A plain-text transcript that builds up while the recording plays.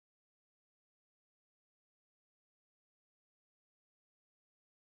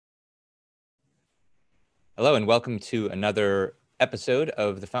Hello and welcome to another episode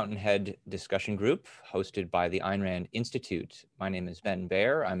of the Fountainhead discussion group hosted by the Ayn Rand Institute. My name is Ben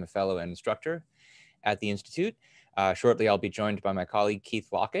Baer. I'm a fellow and instructor at the Institute. Shortly, I'll be joined by my colleague, Keith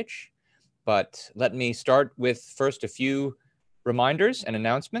Lockitch. But let me start with first a few reminders and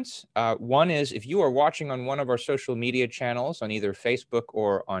announcements. One is if you are watching on one of our social media channels on either Facebook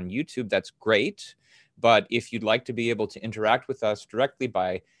or on YouTube, that's great. But if you'd like to be able to interact with us directly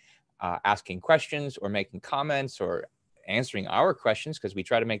by asking questions or making comments or answering our questions, because we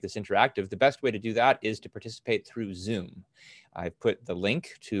try to make this interactive, the best way to do that is to participate through Zoom. I've put the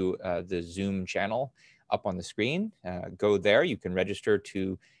link to the Zoom channel up on the screen. Go there. You can register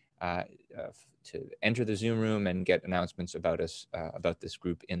to enter the Zoom room and get announcements about us, about this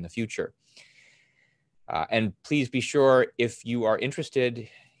group in the future. And please be sure, if you are interested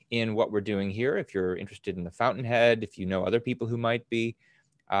in what we're doing here, if you're interested in the Fountainhead, if you know other people who might be,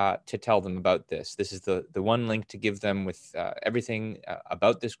 to tell them about this. This is the one link to give them with everything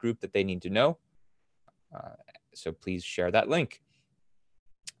about this group that they need to know. So please share that link.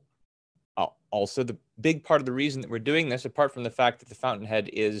 Also, the big part of the reason that we're doing this, apart from the fact that the Fountainhead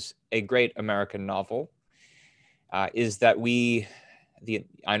is a great American novel, is that we, the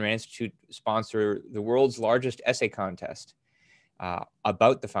Ayn Rand Institute, sponsor the world's largest essay contest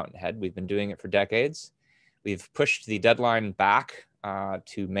about the Fountainhead. We've been doing it for decades. We've pushed the deadline back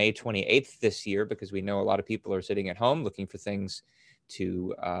to May 28th this year because we know a lot of people are sitting at home looking for things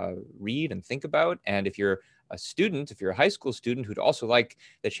to read and think about. And if you're a student, if you're a high school student who'd also like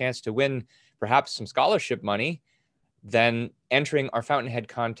the chance to win perhaps some scholarship money, then entering our Fountainhead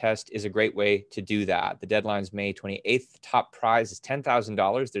contest is a great way to do that. The deadline's May 28th. The top prize is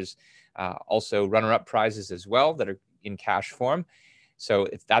 $10,000. There's also runner-up prizes as well that are in cash form. So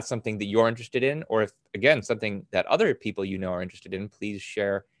if that's something that you're interested in, or if, again, something that other people you know are interested in, please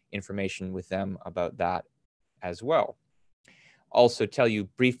share information with them about that as well. Also tell you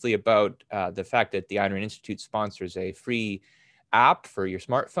briefly about the fact that the Ayn Rand Institute sponsors a free app for your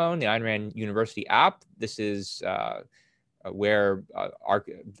smartphone, the Ayn Rand University app. This is where our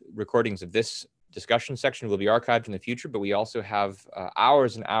recordings of this discussion section will be archived in the future, but we also have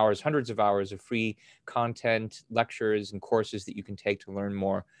hours and hours, hundreds of hours of free content, lectures, and courses that you can take to learn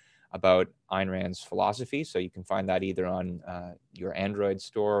more about Ayn Rand's philosophy. So you can find that either on your Android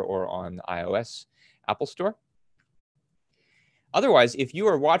store or on the iOS Apple Store. Otherwise, if you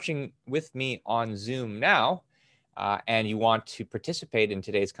are watching with me on Zoom now and you want to participate in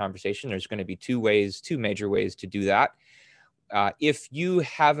today's conversation, there's going to be two major ways to do that. If you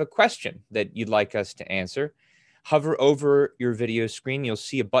have a question that you'd like us to answer, hover over your video screen. You'll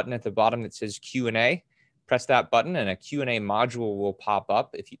see a button at the bottom that says Q&A. Press that button and a Q&A module will pop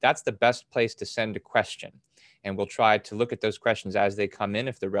up. That's the best place to send a question. And we'll try to look at those questions as they come in.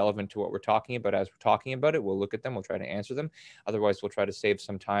 If they're relevant to what we're talking about as we're talking about it, we'll look at them. We'll try to answer them. Otherwise, we'll try to save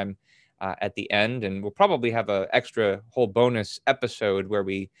some time at the end. And we'll probably have an extra whole bonus episode where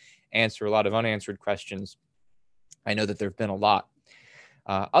we answer a lot of unanswered questions. I know that there have been a lot.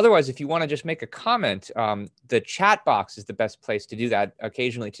 Otherwise, if you want to just make a comment, the chat box is the best place to do that.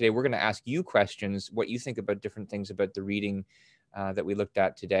 Occasionally today, we're going to ask you questions, what you think about different things about the reading that we looked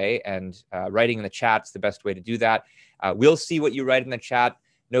at today. And writing in the chat is the best way to do that. We'll see what you write in the chat.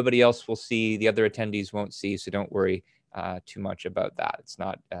 Nobody else will see. The other attendees won't see. So don't worry too much about that. It's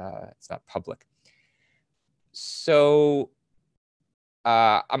not public. So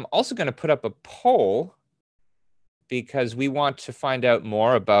I'm also going to put up a poll, because we want to find out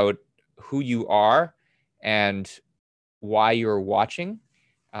more about who you are and why you're watching.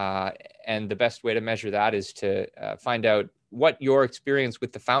 And the best way to measure that is to find out what your experience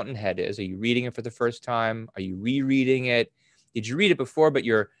with the Fountainhead is. Are you reading it for the first time? Are you rereading it? Did you read it before, but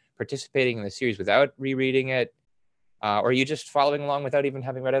you're participating in the series without rereading it? Or are you just following along without even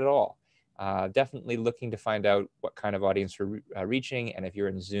having read it at all? Definitely looking to find out what kind of audience we're reaching. And if you're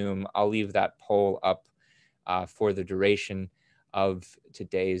in Zoom, I'll leave that poll up for the duration of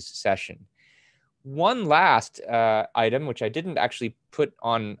today's session. One last item, which I didn't actually put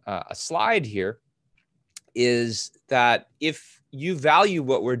on a slide here, is that if you value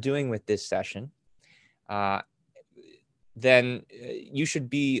what we're doing with this session, then you should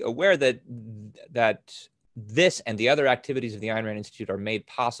be aware that this and the other activities of the Ayn Rand Institute are made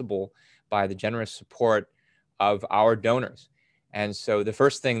possible by the generous support of our donors. And so the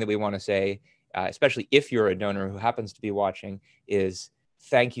first thing that we want to say, especially if you're a donor who happens to be watching, is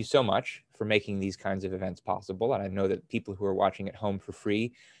thank you so much for making these kinds of events possible. And I know that people who are watching at home for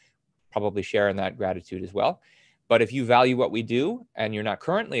free probably share in that gratitude as well. But if you value what we do and you're not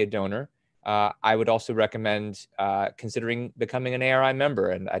currently a donor, I would also recommend considering becoming an ARI member.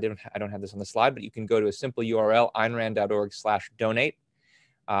 And I don't have this on the slide, but you can go to a simple URL, aynrand.org/donate,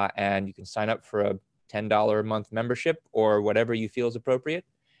 and you can sign up for a $10 a month membership or whatever you feel is appropriate.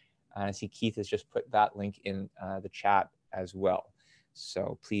 I see Keith has just put that link in the chat as well.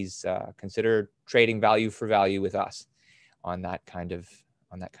 So please consider trading value for value with us on that kind of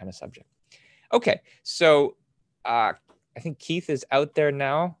subject. Okay, so I think Keith is out there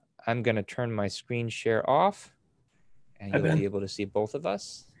now. I'm going to turn my screen share off, and you'll be able to see both of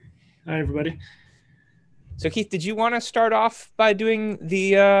us. Hi, everybody. So Keith, did you want to start off by doing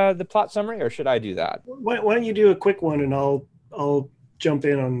the plot summary, or should I do that? Why don't you do a quick one, and I'll jump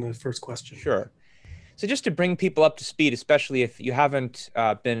in on the first question. Sure. So just to bring people up to speed, especially if you haven't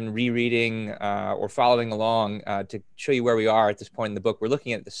been rereading or following along, to show you where we are at this point in the book, we're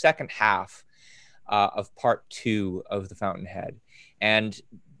looking at the second half of part 2 of the Fountainhead. And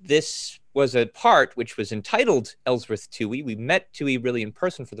this was a part which was entitled Ellsworth Toohey. We met Toohey really in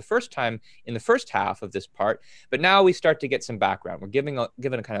person for the first time in the first half of this part, but now we start to get some background. We're given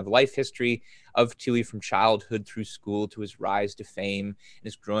a kind of life history of Toohey from childhood through school to his rise to fame and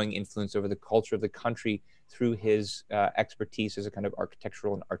his growing influence over the culture of the country through his expertise as a kind of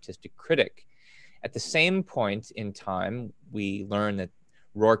architectural and artistic critic. At the same point in time, we learn that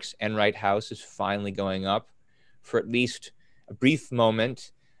Roark's Enright House is finally going up. For at least a brief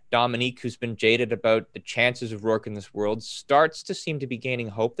moment, Dominique, who's been jaded about the chances of Roark in this world, starts to seem to be gaining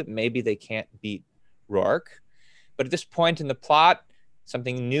hope that maybe they can't beat Roark. But at this point in the plot,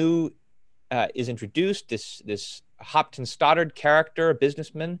 something new is introduced, this Hopton Stoddard character, a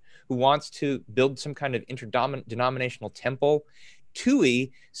businessman who wants to build some kind of interdenominational temple.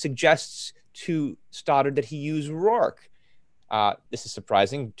 Toohey suggests to Stoddard that he use Roark. This is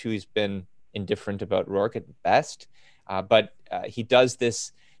surprising. Toohey's been indifferent about Roark at best, but he does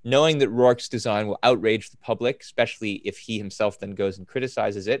this knowing that Roark's design will outrage the public, especially if he himself then goes and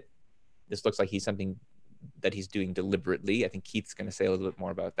criticizes it. This looks like something that he's doing deliberately. I think Keith's going to say a little bit more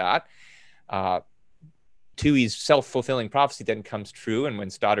about that. Toohey's self-fulfilling prophecy then comes true, and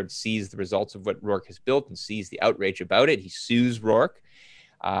when Stoddard sees the results of what Roark has built and sees the outrage about it, he sues Roark.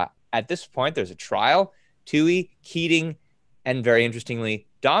 At this point, there's a trial. Toohey, Keating, and very interestingly,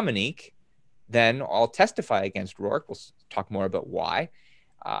 Dominique then all testify against Roark. We'll talk more about why.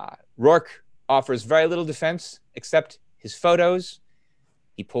 Roark offers very little defense except his photos.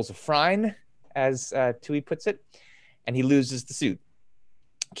 He pulls a Frine, as Toohey puts it, and he loses the suit.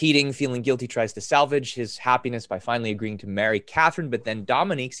 Keating, feeling guilty, tries to salvage his happiness by finally agreeing to marry Catherine, but then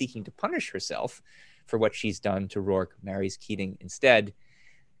Dominique, seeking to punish herself for what she's done to Roark, marries Keating instead.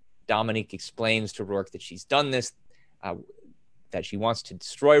 Dominique explains to Roark that she's done this, that she wants to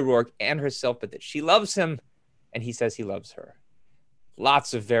destroy Roark and herself, but that she loves him, and he says he loves her.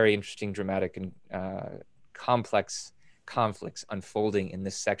 Lots of very interesting, dramatic, and complex conflicts unfolding in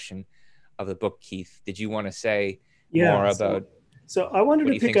this section of the book. Keith, did you want to say more about? So I wanted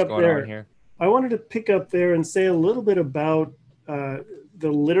to pick up there. I wanted to pick up there and say a little bit about the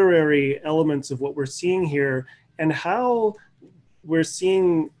literary elements of what we're seeing here and how we're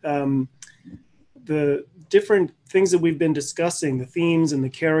seeing the different things that we've been discussing, the themes and the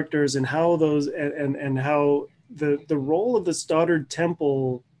characters, and how those and how the role of the Stoddard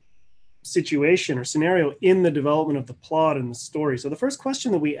Temple situation or scenario in the development of the plot and the story. So the first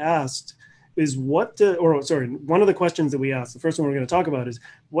question that we asked is one of the questions that we asked, the first one we're going to talk about is,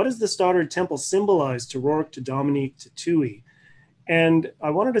 what does the Stoddard Temple symbolize to Roark, to Dominique, to Toohey? And I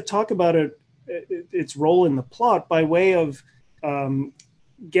wanted to talk about its role in the plot by way of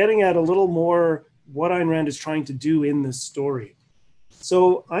getting at a little more what Ayn Rand is trying to do in this story.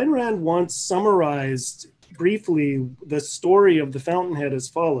 So Ayn Rand once summarized briefly the story of the Fountainhead as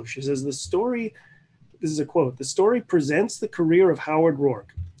follows. She says, this is a quote, "The story presents the career of Howard Roark,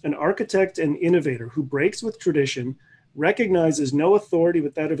 an architect and innovator who breaks with tradition, recognizes no authority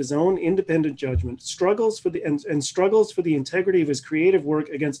but that of his own independent judgment, struggles for the integrity of his creative work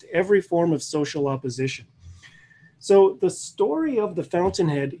against every form of social opposition." So the story of the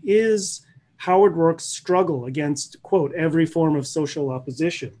Fountainhead is Howard Roark's struggle against, quote, every form of social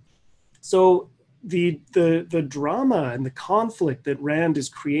opposition. So the drama and the conflict that Rand is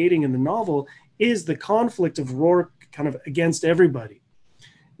creating in the novel is the conflict of Roark kind of against everybody.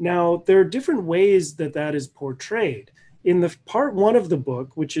 Now, there are different ways that is portrayed. In the part 1 of the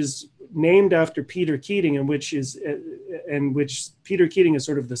book, which is named after Peter Keating, and which Peter Keating is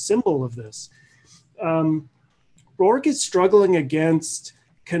sort of the symbol of this, Roark is struggling against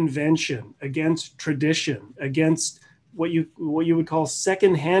convention, against tradition, against what you would call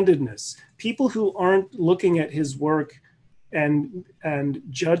second-handedness. People who aren't looking at his work and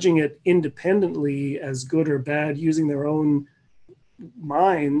judging it independently as good or bad using their own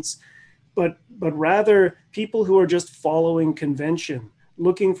minds, but rather people who are just following convention,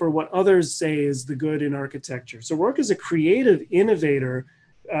 looking for what others say is the good in architecture. So Roark is a creative innovator,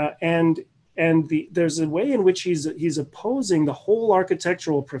 and there's a way in which he's opposing the whole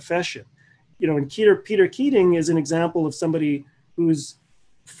architectural profession. And Peter Keating is an example of somebody who's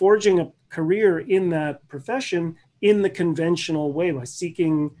forging a career in that profession in the conventional way, by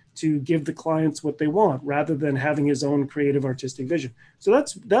seeking to give the clients what they want rather than having his own creative artistic vision. So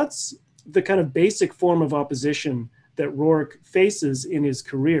that's the kind of basic form of opposition that Roark faces in his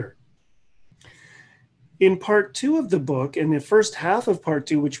career. In part 2 of the book, and the first half of part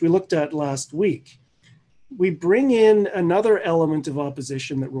 2, which we looked at last week, we bring in another element of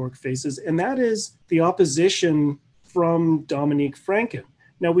opposition that Roark faces, and that is the opposition from Dominique Franken.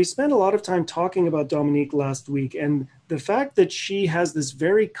 Now, we spent a lot of time talking about Dominique last week, and the fact that she has this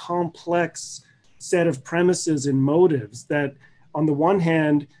very complex set of premises and motives that, on the one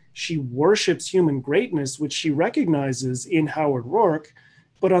hand, she worships human greatness, which she recognizes in Howard Roark,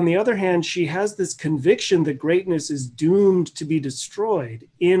 but on the other hand, she has this conviction that greatness is doomed to be destroyed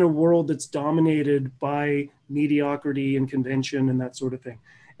in a world that's dominated by mediocrity and convention and that sort of thing.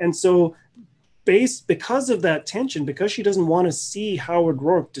 And so because of that tension, because she doesn't want to see Howard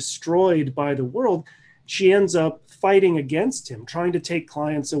Roark destroyed by the world, she ends up fighting against him, trying to take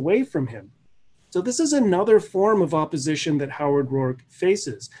clients away from him. So this is another form of opposition that Howard Roark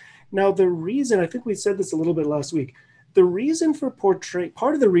faces. Now, the reason, I think we said this a little bit last week, part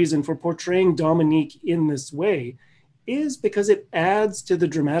of the reason for portraying Dominique in this way is because it adds to the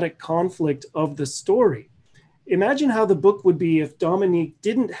dramatic conflict of the story. Imagine how the book would be if Dominique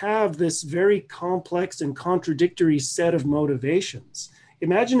didn't have this very complex and contradictory set of motivations.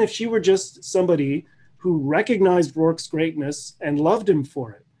 Imagine if she were just somebody who recognized Roark's greatness and loved him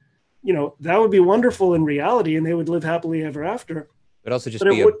for it. That would be wonderful in reality, and they would live happily ever after. But also just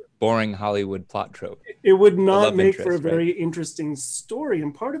be a boring Hollywood plot trope. It would not make for a very interesting story.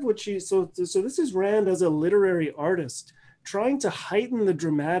 And part of what so this is Rand as a literary artist trying to heighten the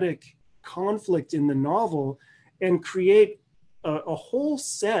dramatic conflict in the novel and create a whole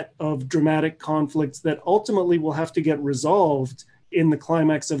set of dramatic conflicts that ultimately will have to get resolved in the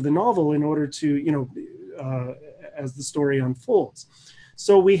climax of the novel in order to, as the story unfolds.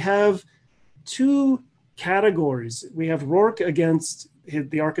 So we have two categories. We have Roark against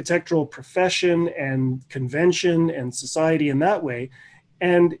the architectural profession and convention and society in that way.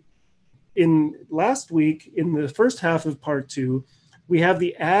 And in last week, in the first half of part 2, we have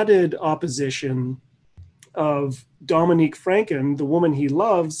the added opposition of Dominique Franken, the woman he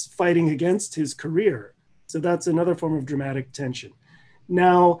loves, fighting against his career. So that's another form of dramatic tension.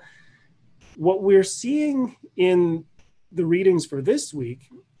 Now, what we're seeing in the readings for this week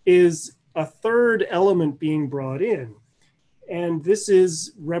is a third element being brought in. And this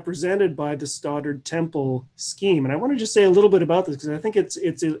is represented by the Stoddard Temple scheme. And I want to just say a little bit about this because I think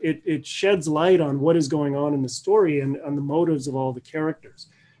it sheds light on what is going on in the story and on the motives of all the characters.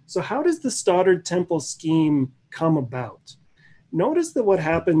 So how does the Stoddard Temple scheme come about? Notice that what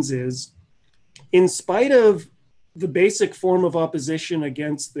happens is, in spite of the basic form of opposition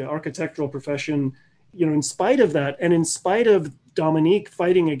against the architectural profession, in spite of that, and in spite of Dominique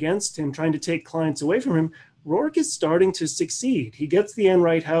fighting against him, trying to take clients away from him, Roark is starting to succeed. He gets the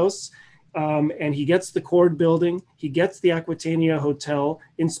Enright House, and he gets the Cord building, he gets the Aquitania Hotel.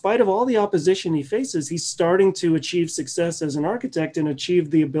 In spite of all the opposition he faces, he's starting to achieve success as an architect and achieve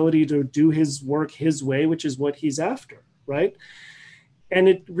the ability to do his work his way, which is what he's after, right? And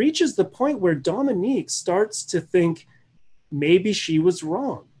it reaches the point where Dominique starts to think, maybe she was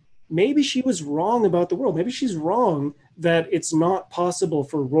wrong. Maybe she was wrong about the world. Maybe she's wrong that it's not possible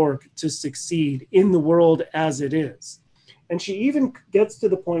for Roark to succeed in the world as it is. And she even gets to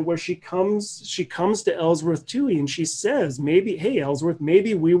the point where she comes to Ellsworth Toohey and she says, hey, Ellsworth,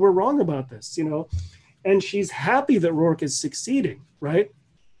 maybe we were wrong about this, and she's happy that Roark is succeeding, right?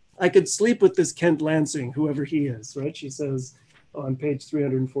 I could sleep with this Kent Lansing, whoever he is, right? She says on page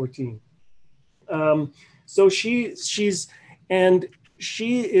 314. So she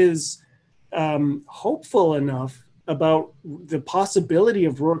is hopeful enough about the possibility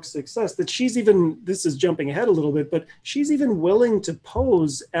of Roark's success that she's even, this is jumping ahead a little bit, but she's even willing to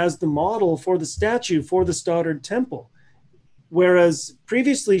pose as the model for the statue for the Stoddard Temple. Whereas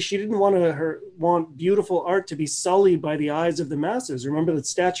previously she didn't want beautiful art to be sullied by the eyes of the masses. Remember the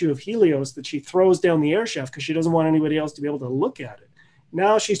statue of Helios that she throws down the air shaft because she doesn't want anybody else to be able to look at it.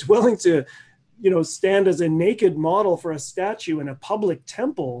 Now she's willing to, stand as a naked model for a statue in a public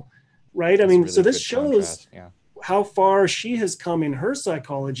temple, right? I mean, so this shows how far she has come in her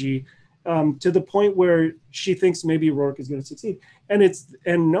psychology, to the point where she thinks maybe Roark is going to succeed.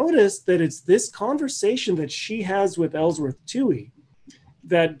 And notice that it's this conversation that she has with Ellsworth Toohey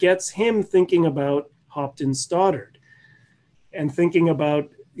that gets him thinking about Hopton Stoddard, and thinking about,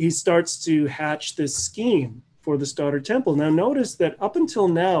 he starts to hatch this scheme for the Stoddard Temple. Now notice that up until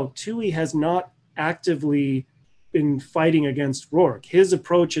now, Toohey has not actively been fighting against Roark. His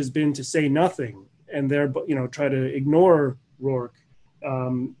approach has been to say nothing and try to ignore Roark.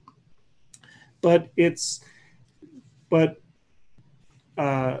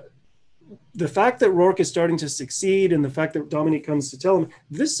 The fact that Roark is starting to succeed, and the fact that Dominique comes to tell him,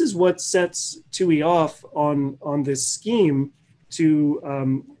 this is what sets Toohey off on this scheme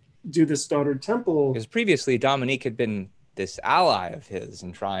to do the Stoddard Temple. Because previously Dominique had been this ally of his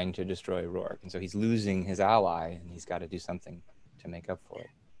in trying to destroy Roark, and so he's losing his ally, and he's got to do something to make up for it.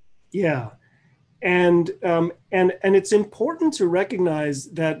 Yeah, and it's important to recognize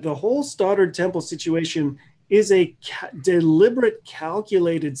that the whole Stoddard Temple situation is a deliberate,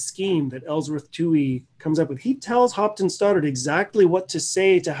 calculated scheme that Ellsworth Toohey comes up with. He tells Hopton Stoddard exactly what to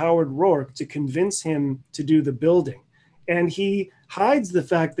say to Howard Roark to convince him to do the building. And he hides the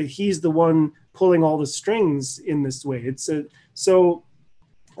fact that he's the one pulling all the strings in this way. It's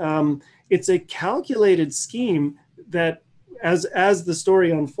a calculated scheme that, as the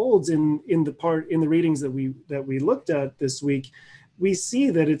story unfolds in the readings that we looked at this week, we see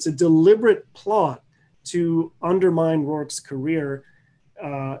that it's a deliberate plot to undermine Roark's career.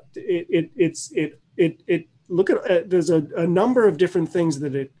 There's a number of different things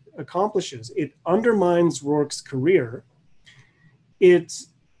that it accomplishes. It undermines Roark's career. It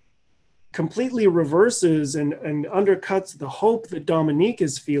completely reverses and undercuts the hope that Dominique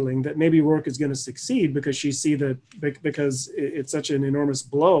is feeling that maybe Roark is going to succeed, because because it's such an enormous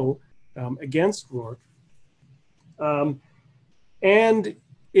blow against Roark. And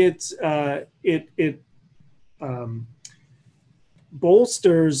it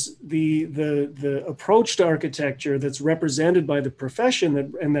bolsters the approach to architecture that's represented by the profession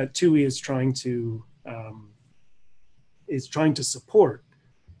that Toohey is trying to support.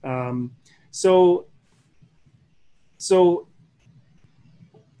 So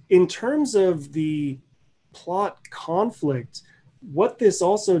in terms of the plot conflict, what this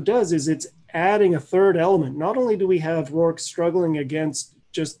also does is it's adding a third element. Not only do we have Roark struggling against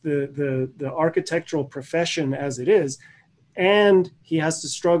just the architectural profession as it is, and he has to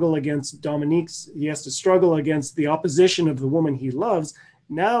struggle against he has to struggle against the opposition of the woman he loves.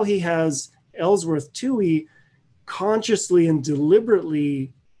 Now he has Ellsworth Toohey consciously and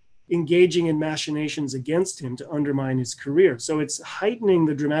deliberately engaging in machinations against him to undermine his career. So it's heightening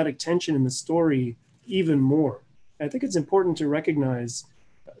the dramatic tension in the story even more. I think it's important to recognize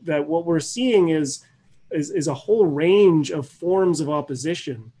that what we're seeing is a whole range of forms of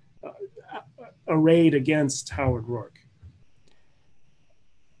opposition arrayed against Howard Roark.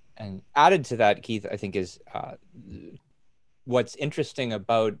 And added to that, Keith, I think is what's interesting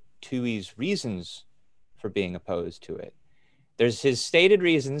about Toohey's reasons for being opposed to it. There's his stated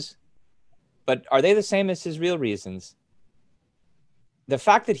reasons, but are they the same as his real reasons? The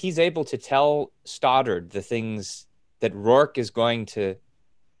fact that he's able to tell Stoddard the things that Roark is going to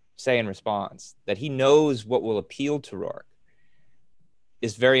say in response, that he knows what will appeal to Roark,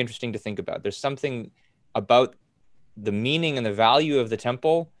 is very interesting to think about. There's something about the meaning and the value of the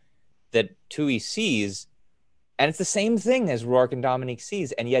temple that Toohey sees, and it's the same thing as Roark and Dominique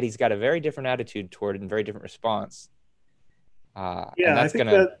sees, and yet he's got a very different attitude toward it and very different response. I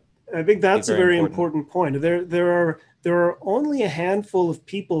think that's a very important point. There are only a handful of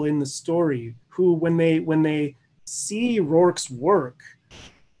people in the story who, when they see Roark's work,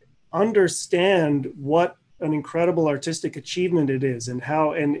 understand what an incredible artistic achievement it is, and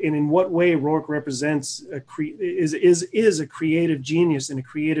how and in what way Roark represents is a creative genius and a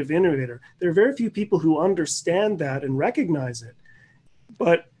creative innovator. There are very few people who understand that and recognize it.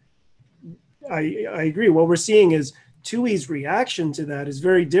 But I agree. What we're seeing is Toohey's reaction to that is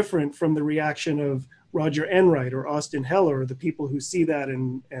very different from the reaction of Roger Enright or Austin Heller, or the people who see that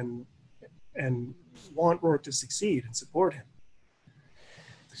and want Roark to succeed and support him.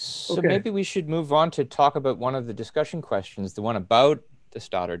 So maybe we should move on to talk about one of the discussion questions, the one about the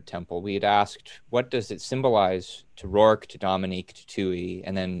Stoddard Temple. We had asked, what does it symbolize to Roark, to Dominique, to Toohey,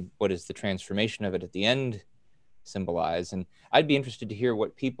 and then what does the transformation of it at the end symbolize? And I'd be interested to hear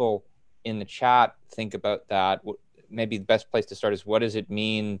what people in the chat think about that. Maybe the best place to start is, what does it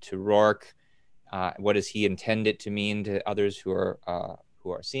mean to Roark? What does he intend it to mean to others who are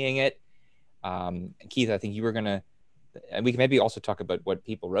seeing it? Keith, I think you were going to, and we can maybe also talk about what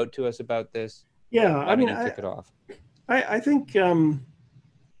people wrote to us about this. Yeah, I mean, kick it off. I think,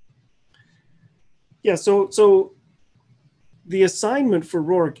 yeah. So the assignment for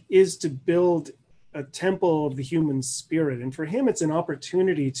Roark is to build a temple of the human spirit, and for him, it's an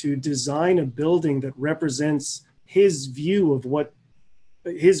opportunity to design a building that represents his view of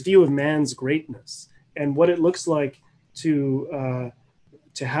man's greatness and what it looks like to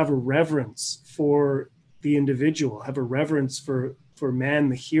have a reverence for the individual, have a reverence for man,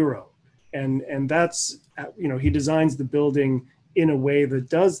 the hero, and that's, he designs the building in a way that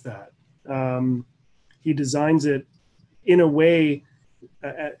does that. He designs it in a way,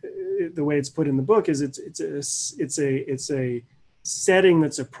 the way it's put in the book is it's a setting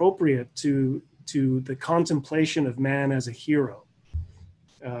that's appropriate to the contemplation of man as a hero.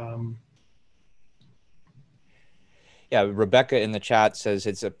 Yeah, Rebecca in the chat says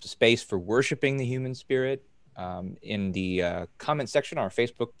it's a space for worshiping the human spirit. In the comment section on our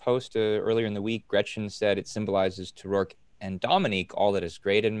Facebook post earlier in the week, Gretchen said it symbolizes to Roark and Dominique all that is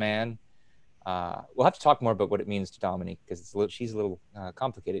great in man. We'll have to talk more about what it means to Dominique because she's a little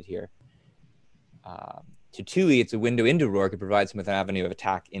complicated here. To Toohey, it's a window into Roark. It provides him with an avenue of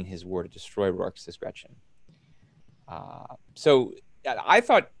attack in his war to destroy Roark, says Gretchen. So I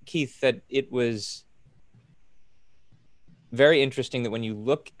thought, Keith, that it was very interesting that when you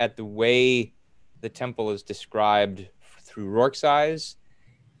look at the way the temple is described through Roark's eyes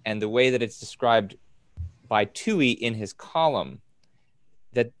and the way that it's described by Toohey in his column,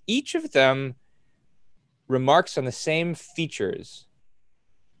 that each of them remarks on the same features,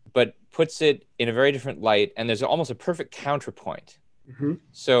 but puts it in a very different light. And there's almost a perfect counterpoint. Mm-hmm.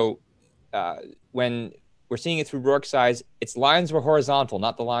 So when we're seeing it through Roark's eyes, its lines were horizontal,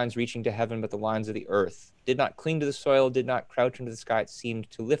 not the lines reaching to heaven, but the lines of the earth. Did not cling to the soil, did not crouch into the sky. It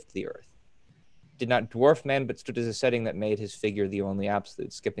seemed to lift the earth. Did not dwarf man, but stood as a setting that made his figure the only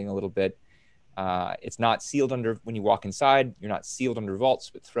absolute. Skipping a little bit. It's not sealed under, when you walk inside, you're not sealed under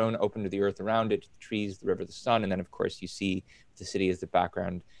vaults, but thrown open to the earth around it, the trees, the river, the sun. And then, of course, you see the city as the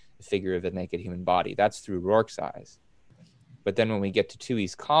background, the figure of a naked human body. That's through Roark's eyes. But then when we get to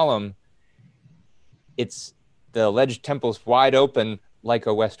Toohey's column, it's the alleged temple's wide open like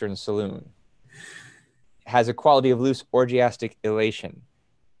a Western saloon. It has a quality of loose orgiastic elation.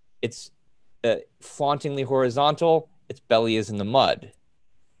 It's flauntingly horizontal. Its belly is in the mud.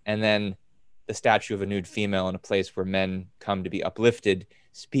 And then the statue of a nude female in a place where men come to be uplifted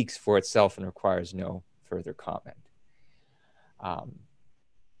speaks for itself and requires no further comment.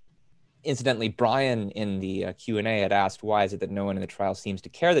 Incidentally, Brian in the Q&A had asked, why is it that no one in the trial seems to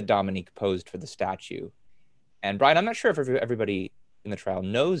care that Dominique posed for the statue? And Brian, I'm not sure if everybody in the trial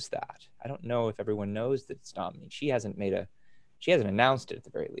knows that. I don't know if everyone knows that it's Dominique. She hasn't announced it at the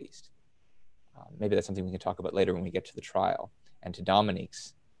very least. Maybe that's something we can talk about later when we get to the trial and to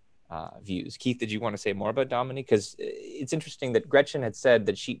Dominique's views. Keith, did you want to say more about Dominique? Because it's interesting that Gretchen had said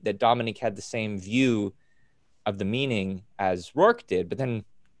that Dominique had the same view of the meaning as Roark did, but then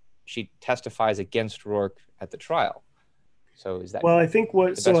she testifies against Roark at the trial. So is that I think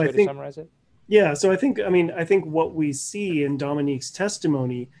the best way to summarize it? Yeah, so I think what we see in Dominique's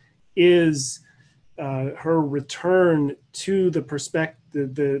testimony is her return to the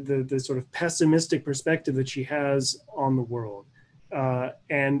perspective, the sort of pessimistic perspective that she has on the world,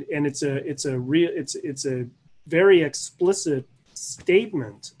 and it's a very explicit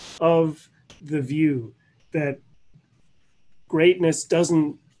statement of the view that greatness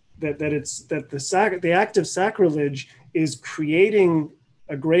doesn't, that the act of sacrilege is creating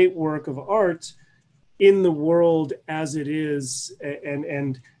a great work of art in the world as it is,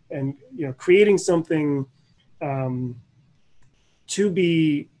 and creating something to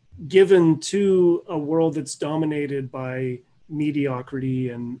be given to a world that's dominated by mediocrity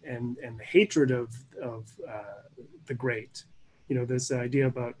and the hatred of the great. This idea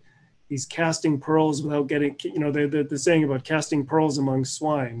about he's casting pearls without getting, the saying about casting pearls among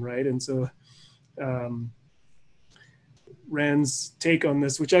swine, right? And so Rand's take on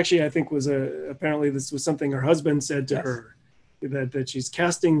this, which actually I think was apparently this was something her husband said to her, that she's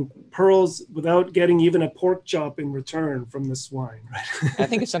casting pearls without getting even a pork chop in return from the swine, right? I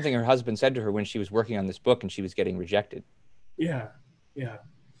think it's something her husband said to her when she was working on this book and she was getting rejected. Yeah.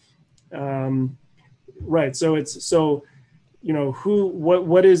 Right. So what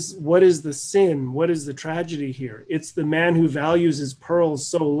is the sin? What is the tragedy here? It's the man who values his pearls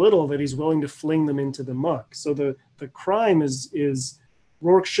so little that he's willing to fling them into the muck. So the crime is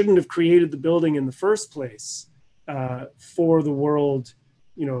Roark shouldn't have created the building in the first place for the world,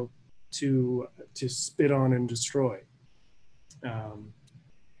 to spit on and destroy.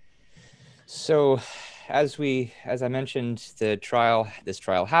 So as I mentioned, this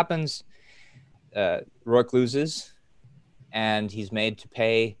trial happens. Roark loses, and he's made to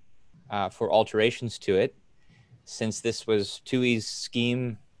pay for alterations to it. Since this was Toohey's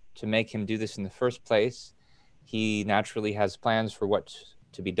scheme to make him do this in the first place, he naturally has plans for what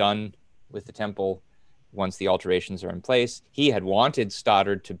to be done with the temple once the alterations are in place. He had wanted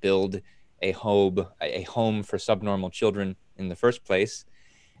Stoddard to build a home for subnormal children in the first place,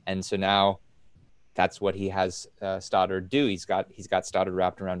 and so now that's what he has Stoddard do. He's got Stoddard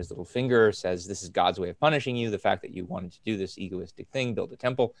wrapped around his little finger, says, this is God's way of punishing you, the fact that you wanted to do this egoistic thing, build a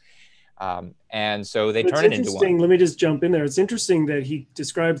temple. And so they turn it into one. Let me just jump in there. It's interesting that he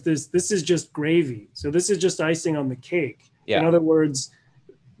describes this is just gravy. So this is just icing on the cake. Yeah. In other words,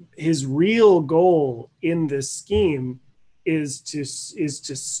 his real goal in this scheme is to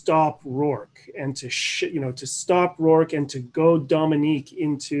stop Roark and to stop Roark and to go Dominique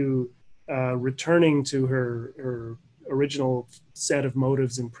into returning to her original set of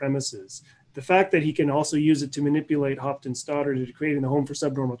motives and premises. The fact that he can also use it to manipulate Hopton Stoddard into creating the home for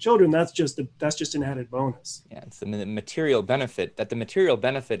subnormal children, that's just an added bonus. Yeah, it's the material benefit. That the material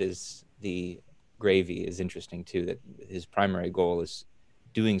benefit is the gravy is interesting too, that his primary goal is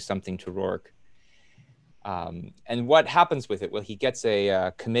doing something to Roark. And what happens with it? Well, he gets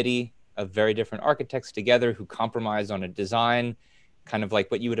a committee of very different architects together who compromise on a design, kind of like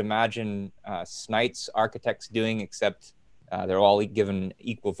what you would imagine Snite's architects doing, except they're all given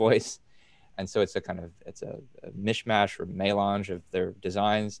equal voice. And so it's a mishmash or melange of their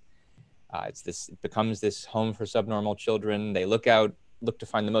designs. It becomes this home for subnormal children. They look to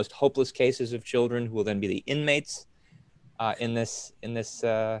find the most hopeless cases of children who will then be the inmates in this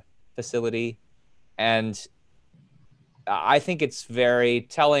facility. And I think it's very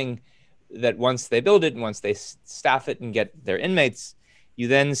telling that once they build it and once they staff it and get their inmates, you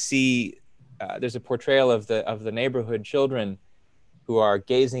then see there's a portrayal of the neighborhood children who are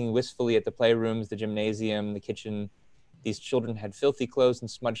gazing wistfully at the playrooms, the gymnasium, the kitchen. These children had filthy clothes and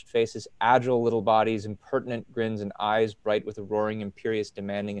smudged faces, agile little bodies, impertinent grins, and eyes bright with a roaring, imperious,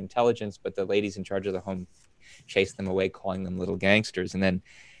 demanding intelligence. But the ladies in charge of the home chased them away, calling them little gangsters. And then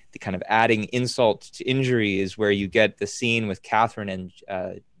the kind of adding insult to injury is where you get the scene with Catherine and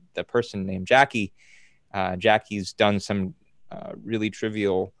the person named Jackie. Jackie's done some really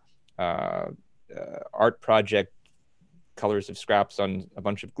trivial art project, colors of scraps on a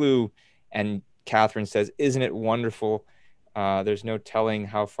bunch of glue, and Catherine says, isn't it wonderful? There's no telling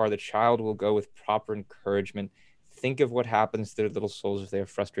how far the child will go with proper encouragement. Think of what happens to their little souls if they are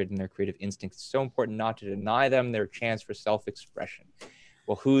frustrated in their creative instincts. It's so important not to deny them their chance for self-expression.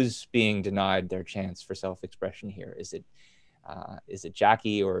 Well, who's being denied their chance for self-expression here? Is it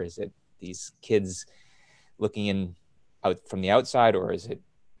Jackie, or is it these kids looking out from the outside, or is it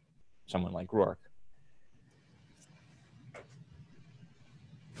someone like Roark?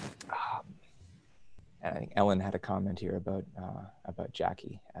 And I think Ellen had a comment here about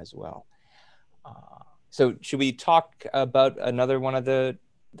Jackie as well. So should we talk about another one of the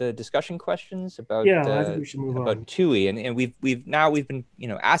discussion questions about I think we should move about on. Toohey, and we've been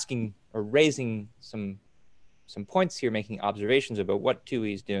asking or raising some points here, making observations about what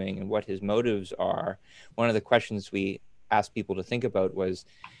Toohey's doing and what his motives are. One of the questions we asked people to think about was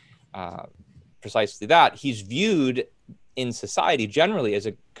precisely that. He's viewed in society generally as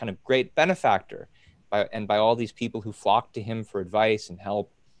a kind of great benefactor by all these people who flock to him for advice and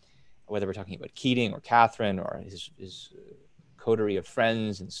help, whether we're talking about Keating or Catherine or his coterie of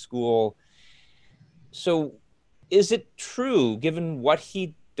friends in school. So is it true, given what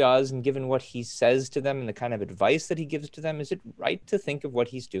he does and given what he says to them and the kind of advice that he gives to them, is it right to think of what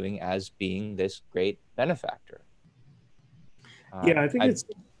he's doing as being this great benefactor? I think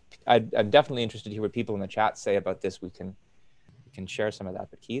I'm definitely interested to hear what people in the chat say about this. We can share some of that,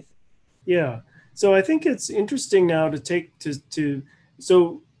 but Keith? Yeah. So I think it's interesting now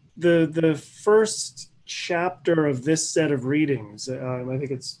so the first chapter of this set of readings, I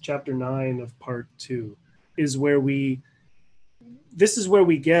think it's chapter 9 of part 2, is where we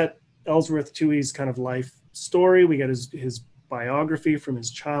get Ellsworth Toohey's kind of life story. We get his biography from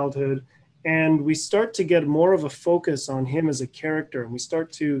his childhood, and we start to get more of a focus on him as a character, and we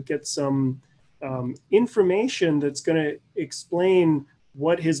start to get some information that's going to explain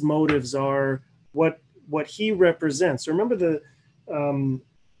what his motives are, what he represents. So remember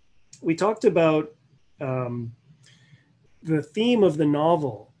we talked about the theme of the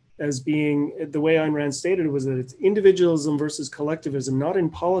novel as being, the way Ayn Rand stated it, was that it's individualism versus collectivism, not in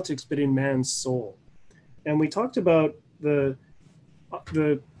politics, but in man's soul. And we talked about a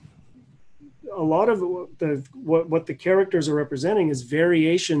lot of what the characters are representing is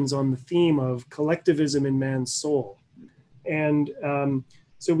variations on the theme of collectivism in man's soul. And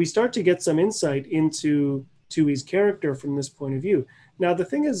So we start to get some insight into Toohey's character from this point of view. Now, the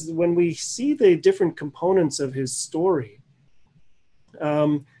thing is, when we see the different components of his story,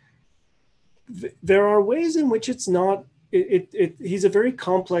 there are ways in which it's not, he's a very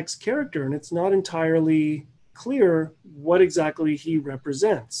complex character, and it's not entirely clear what exactly he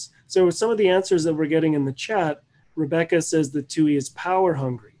represents. So some of the answers that we're getting in the chat, Rebecca says that Toohey is power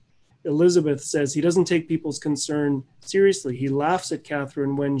hungry. Elizabeth says he doesn't take people's concern seriously. He laughs at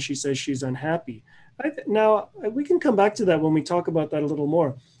Catherine when she says she's unhappy. Now, we can come back to that when we talk about that a little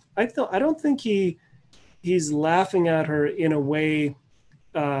more. I don't think he's laughing at her in a way.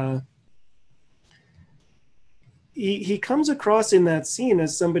 He comes across in that scene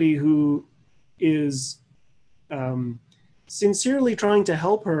as somebody who is sincerely trying to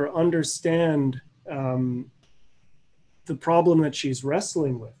help her understand the problem that she's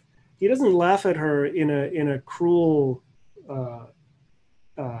wrestling with. He doesn't laugh at her in a cruel, kind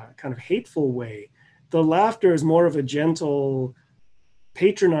of hateful way. The laughter is more of a gentle,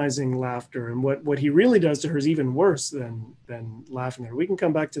 patronizing laughter, and what he really does to her is even worse than laughing at her. We can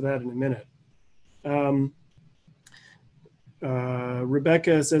come back to that in a minute.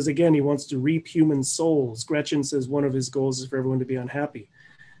 Rebecca says, again, he wants to reap human souls. Gretchen says one of his goals is for everyone to be unhappy.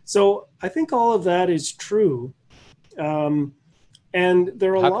 So I think all of that is true. And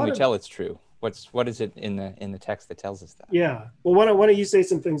there are a lot of... How can we tell it's true? What is it in the text that tells us that? Yeah. Well, why don't you say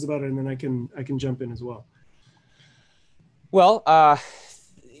some things about it, and then I can jump in as well. Well,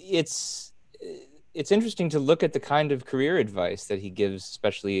 it's interesting to look at the kind of career advice that he gives,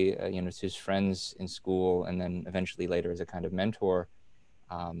 especially to his friends in school, and then eventually later as a kind of mentor.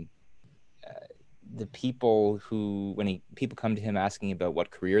 The people who, people come to him asking about what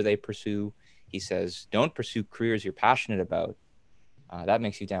career they pursue, he says, "Don't pursue careers you're passionate about. That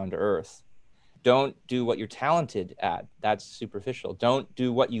makes you down to earth. Don't do what you're talented at. That's superficial. Don't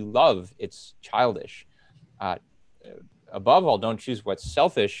do what you love. It's childish. Above all, don't choose what's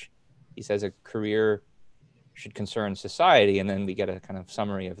selfish." He says a career should concern society. And then we get a kind of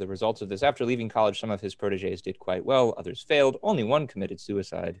summary of the results of this. After leaving college, some of his proteges did quite well. Others failed. Only one committed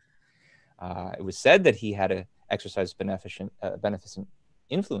suicide. It was said that he had to exercise beneficent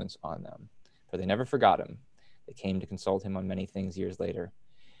influence on them, for they never forgot him. They came to consult him on many things years later.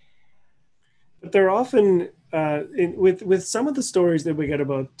 But they're often, with some of the stories that we get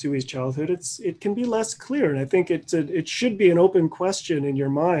about Toohey's childhood, it can be less clear. And I think it should be an open question in your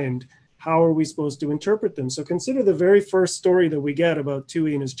mind. How are we supposed to interpret them? So consider the very first story that we get about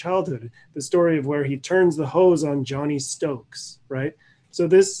Toohey in his childhood, the story of where he turns the hose on Johnny Stokes, right? So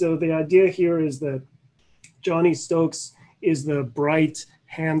the idea here is that Johnny Stokes is the bright,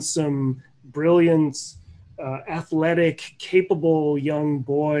 handsome, brilliant, athletic, capable young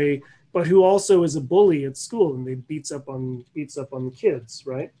boy, but who also is a bully at school, and he beats up on kids,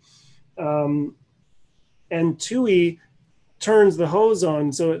 right? And Toohey turns the hose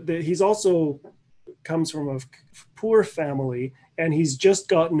on, so he's also comes from a poor family, and he's just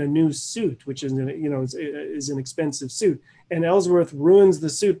gotten a new suit, which is an expensive suit, and Ellsworth ruins the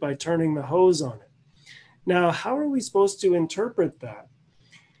suit by turning the hose on it. Now, how are we supposed to interpret that?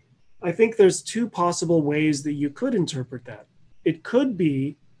 I think there's two possible ways that you could interpret that. It could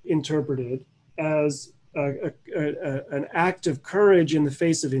be interpreted as an act of courage in the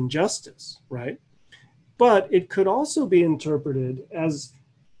face of injustice, right? But it could also be interpreted as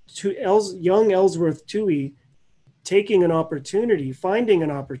young Ellsworth Toohey finding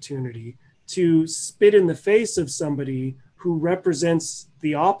an opportunity to spit in the face of somebody who represents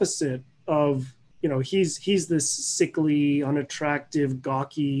the opposite of, he's this sickly, unattractive,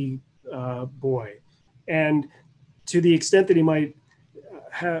 gawky boy. And to the extent that he might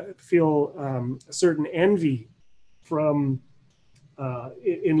feel a certain envy from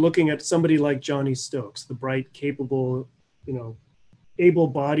in looking at somebody like Johnny Stokes, the bright, capable,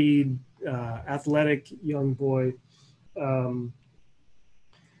 able-bodied, athletic young boy.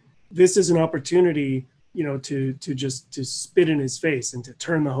 This is an opportunity, to spit in his face and to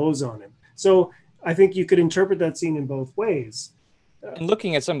turn the hose on him. So I think you could interpret that scene in both ways. And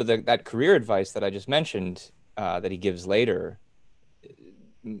looking at some of that career advice that I just mentioned that he gives later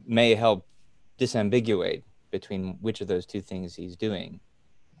may help disambiguate between which of those two things he's doing.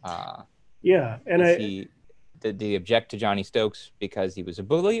 Yeah, and did he object to Johnny Stokes because he was a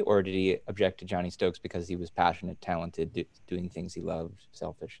bully, or did he object to Johnny Stokes because he was passionate, talented, doing things he loved,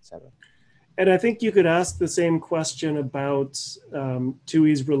 selfish, etc.? And I think you could ask the same question about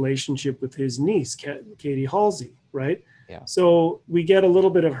Toohey's relationship with his niece, Katie Halsey, right? Yeah. So we get a little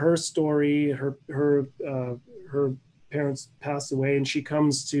bit of her story. Her parents pass away, and she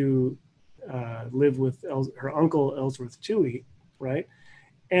comes to live with her uncle Ellsworth Toohey, right?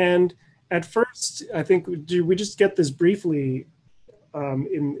 And at first, I think we just get this briefly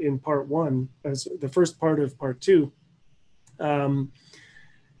in part one, as the first part of part two.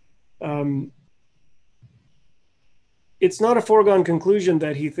 It's not a foregone conclusion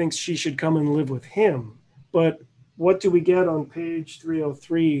that he thinks she should come and live with him. But what do we get on page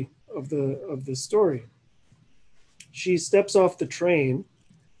 303 of the story? She steps off the train,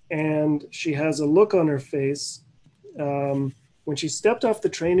 and she has a look on her face. When she stepped off the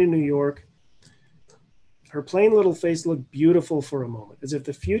train in New York, her plain little face looked beautiful for a moment, as if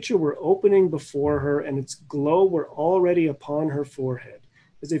the future were opening before her and its glow were already upon her forehead,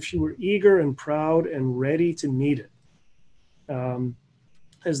 as if she were eager and proud and ready to meet it.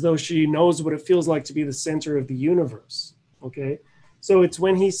 As though she knows what it feels like to be the center of the universe. Okay. So it's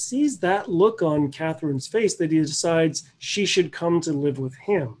when he sees that look on Catherine's face that he decides she should come to live with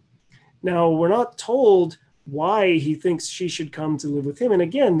him. Now, we're not told why he thinks she should come to live with him. And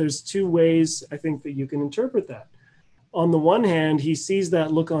again, there's two ways I think that you can interpret that. On the one hand, he sees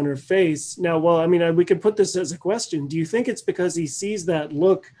that look on her face. Now, well, I mean, we could put this as a question. Do you think it's because he sees that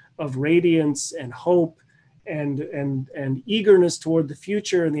look of radiance and hope and eagerness toward the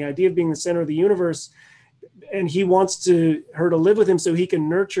future and the idea of being the center of the universe, and he wants her to live with him so he can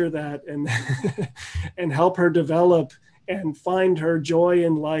nurture that and and help her develop and find her joy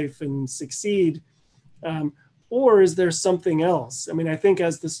in life and succeed? Or is there something else? I mean, I think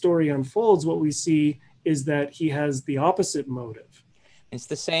as the story unfolds, what we see is that he has the opposite motive. It's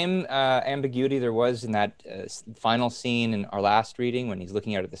the same ambiguity there was in that final scene in our last reading when he's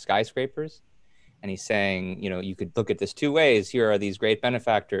looking out at the skyscrapers. And he's saying, you could look at this two ways. Here are these great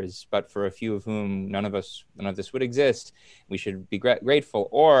benefactors, but for a few of whom none of this would exist. We should be grateful,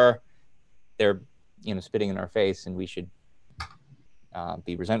 or they're, spitting in our face, and we should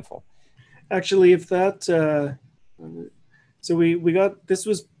be resentful. Actually, if that, so we got this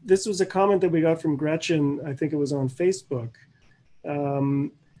was a comment that we got from Gretchen. I think it was on Facebook,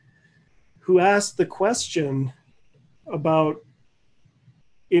 who asked the question about.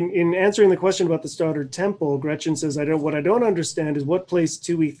 In answering the question about the Stoddard Temple, Gretchen says, what I don't understand is what place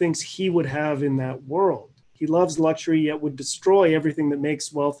Toohey thinks he would have in that world. He loves luxury, yet would destroy everything that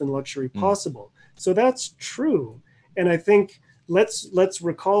makes wealth and luxury possible. So that's true. And I think let's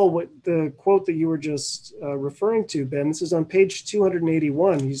recall what the quote that you were just referring to, Ben. This is on page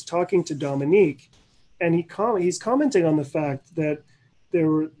 281. He's talking to Dominique, and he's commenting on the fact that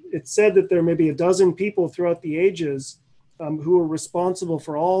it said that there may be a dozen people throughout the ages who are responsible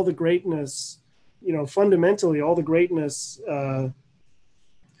for all the greatness, fundamentally all the greatness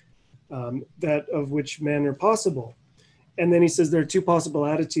that of which men are possible. And then he says there are two possible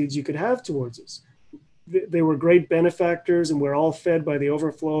attitudes you could have towards us. They were great benefactors, and we're all fed by the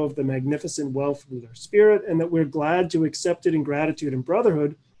overflow of the magnificent wealth of their spirit, and that we're glad to accept it in gratitude and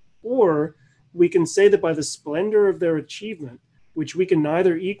brotherhood. Or we can say that by the splendor of their achievement, which we can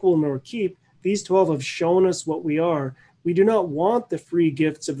neither equal nor keep, these 12 have shown us what we are. We do not want the free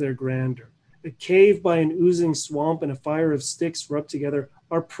gifts of their grandeur. A cave by an oozing swamp and a fire of sticks rubbed together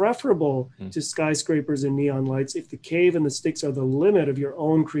are preferable to skyscrapers and neon lights if the cave and the sticks are the limit of your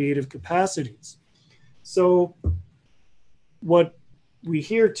own creative capacities. So what we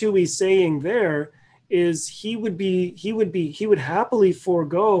hear Toohey saying there is he would happily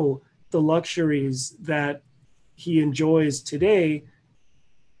forego the luxuries that he enjoys today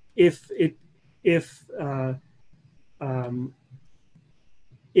if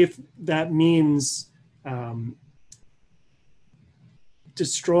that means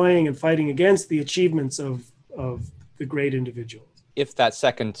destroying and fighting against the achievements of the great individuals. If that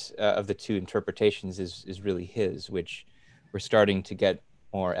second of the two interpretations is really his, which we're starting to get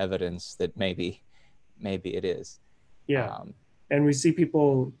more evidence that maybe it is. Yeah, and we see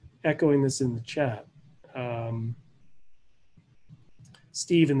people echoing this in the chat.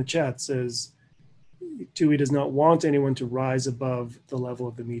 Steve in the chat says, Toohey does not want anyone to rise above the level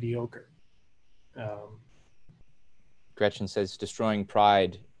of the mediocre. Gretchen says destroying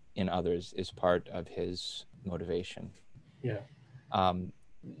pride in others is part of his motivation. Yeah.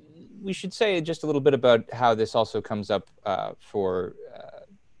 We should say just a little bit about how this also comes up for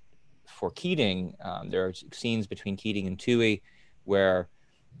Keating. There are scenes between Keating and Toohey where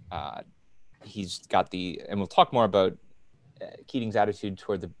he's got and we'll talk more about Keating's attitude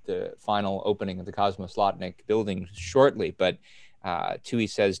toward the final opening of the Kosmoslotnik building shortly, but Toohey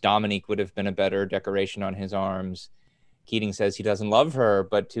says Dominique would have been a better decoration on his arms. Keating says he doesn't love her,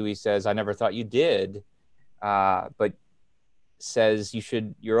 but Toohey says, I never thought you did, but says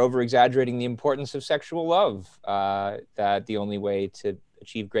you're over-exaggerating the importance of sexual love, that the only way to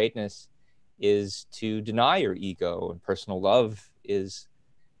achieve greatness is to deny your ego, and personal love is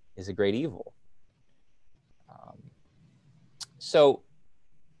is a great evil. So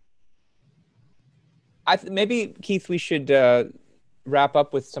maybe, Keith, we should wrap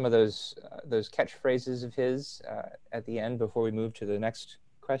up with some of those catchphrases of his at the end before we move to the next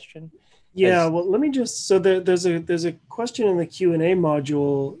question. Yeah, well, let me just, so there's a question in the Q&A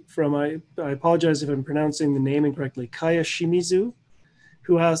module from, I apologize if I'm pronouncing the name incorrectly, Kaya Shimizu,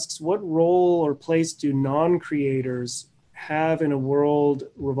 who asks, what role or place do non-creators have in a world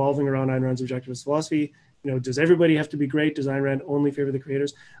revolving around Ayn Rand's objectivist philosophy? You know, does everybody have to be great? Does Ayn Rand only favor the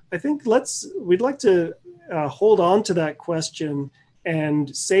creators? I think we'd like to hold on to that question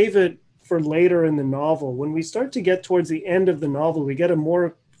and save it for later in the novel. When we start to get towards the end of the novel, we get a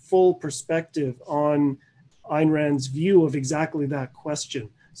more full perspective on Ayn Rand's view of exactly that question.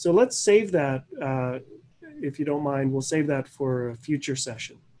 So let's save that, if you don't mind, we'll save that for a future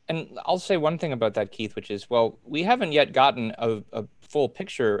session. And I'll say one thing about that, Keith, which is, well, we haven't yet gotten a full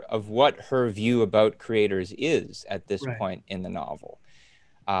picture of what her view about creators is at this point in the novel.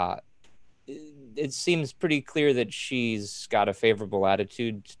 It seems pretty clear that she's got a favorable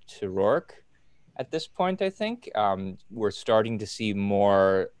attitude to Roark at this point, I think. We're starting to see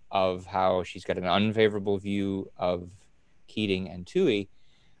more of how she's got an unfavorable view of Keating and Toohey.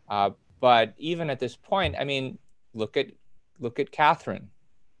 But even at this point, I mean, look at Catherine.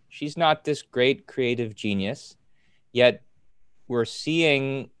 She's not this great creative genius, yet we're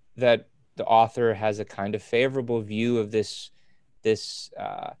seeing that the author has a kind of favorable view of this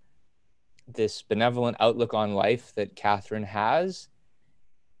benevolent outlook on life that Catherine has,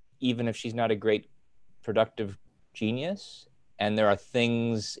 even if she's not a great productive genius. And there are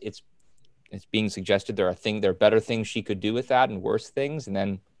things, it's being suggested there are better things she could do with that and worse things. And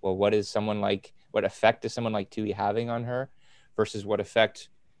then, well, what effect is someone like Toohey having on her versus what effect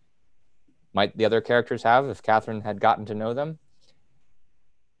might the other characters have if Catherine had gotten to know them?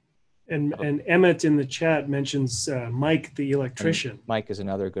 And Emmett in the chat mentions Mike the electrician. And Mike is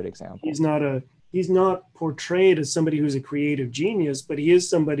another good example. He's not portrayed as somebody who's a creative genius, but he is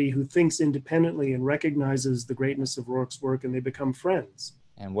somebody who thinks independently and recognizes the greatness of Roark's work, and they become friends.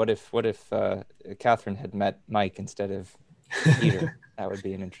 And what if Catherine had met Mike instead of Peter? That would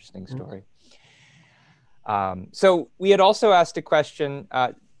be an interesting story. So we had also asked a question,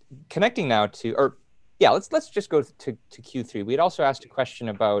 connecting now to, let's just go to Q3. We had also asked a question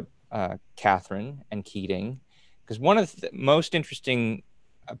about Catherine and Keating, because one of the most interesting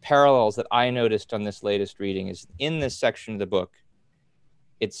parallels that I noticed on this latest reading is in this section of the book,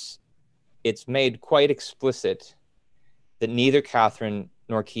 it's made quite explicit that neither Catherine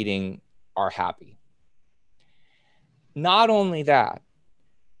nor Keating are happy. Not only that,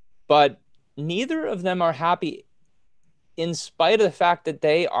 but neither of them are happy in spite of the fact that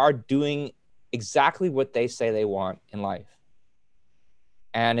they are doing exactly what they say they want in life.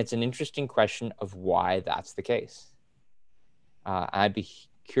 And it's an interesting question of why that's the case. I'd be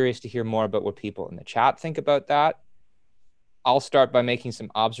curious to hear more about what people in the chat think about that. I'll start by making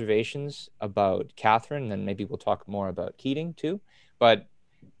some observations about Catherine, and then maybe we'll talk more about Keating too. But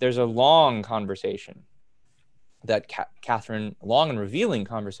there's a long conversation that long and revealing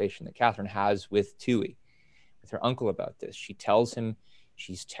conversation that Catherine has with Toohey, with her uncle about this. She tells him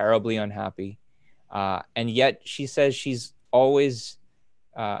she's terribly unhappy, and yet she says she's always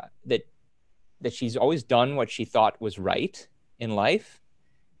that she's always done what she thought was right in life.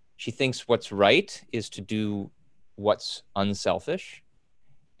 She thinks what's right is to do what's unselfish,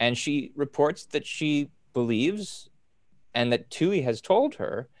 and she reports that she believes, and that Toohey has told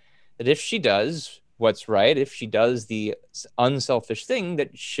her, that if she does what's right, if she does the unselfish thing,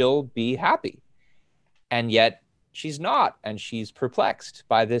 that she'll be happy. And yet she's not, and she's perplexed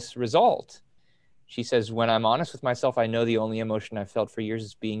by this result. She says, when I'm honest with myself, I know the only emotion I've felt for years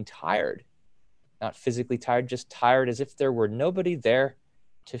is being tired. Not physically tired, just tired as if there were nobody there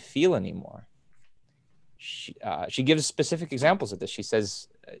to feel anymore. She gives specific examples of this. She says,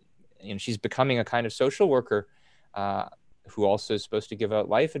 she's becoming a kind of social worker who also is supposed to give out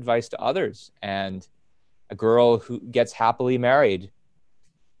life advice to others. And a girl who gets happily married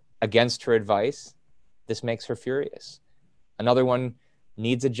against her advice, this makes her furious. Another one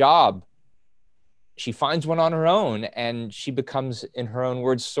needs a job. She finds one on her own, and she becomes, in her own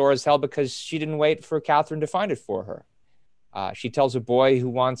words, sore as hell because she didn't wait for Catherine to find it for her. She tells a boy who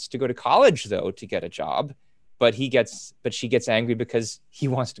wants to go to college, though, to get a job, but she gets angry because he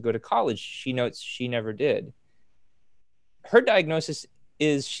wants to go to college. She notes she never did. Her diagnosis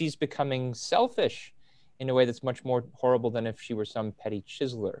is she's becoming selfish in a way that's much more horrible than if she were some petty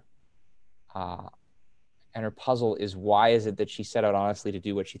chiseler. And her puzzle is, why is it that she set out honestly to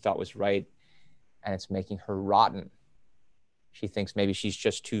do what she thought was right, and it's making her rotten? She thinks maybe she's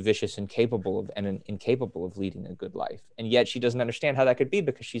just too vicious and incapable of leading a good life. And yet she doesn't understand how that could be,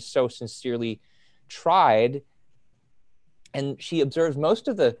 because she's so sincerely tried. And she observes most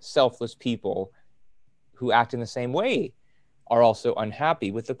of the selfless people who act in the same way are also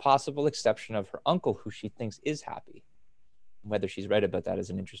unhappy, with the possible exception of her uncle, who she thinks is happy. Whether she's right about that is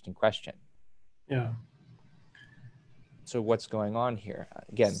an interesting question. Yeah. So what's going on here?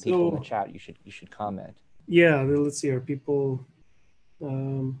 Again, people in the chat, you should comment. Yeah, let's see. Are people?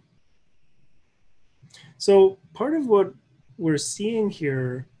 So part of what we're seeing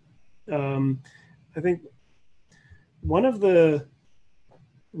here, I think one of the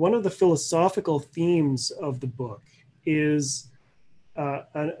philosophical themes of the book is a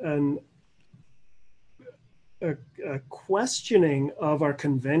questioning of our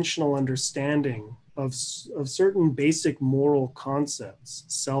conventional understanding of certain basic moral concepts: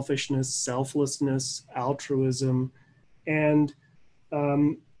 selfishness, selflessness, altruism, and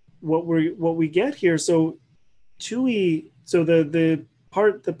what we get here. So Toohey, so the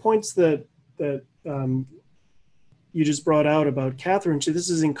points that you just brought out about Catherine. So this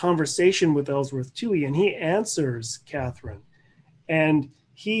is in conversation with Ellsworth Toohey, and he answers Catherine, and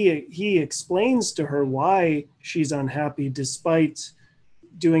he explains to her why she's unhappy despite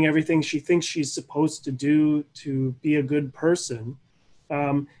doing everything she thinks she's supposed to do to be a good person.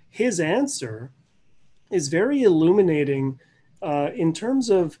 His answer is very illuminating in terms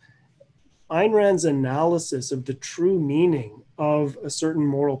of Ayn Rand's analysis of the true meaning of a certain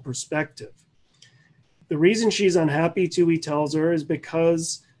moral perspective. The reason she's unhappy, Toohey tells her, is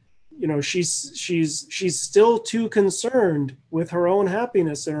because she's still too concerned with her own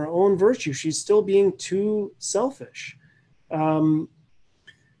happiness and her own virtue. She's still being too selfish.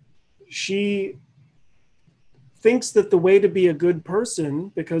 She thinks that the way to be a good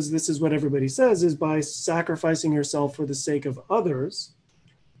person, because this is what everybody says, is by sacrificing yourself for the sake of others.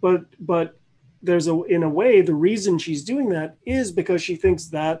 But in a way, the reason she's doing that is because she thinks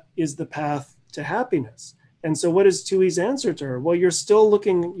that is the path to happiness. And so what is Toohey's answer to her? Well, you're still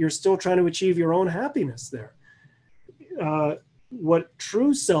trying to achieve your own happiness there. What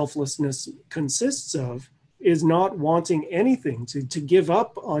true selflessness consists of is not wanting anything, to give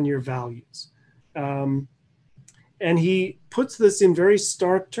up on your values. And he puts this in very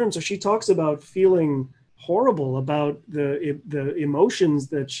stark terms. So she talks about feeling horrible about the emotions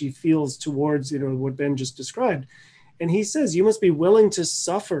that she feels towards, what Ben just described. And he says, you must be willing to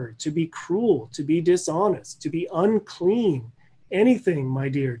suffer, to be cruel, to be dishonest, to be unclean, anything, my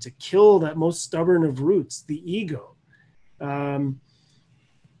dear, to kill that most stubborn of roots, the ego.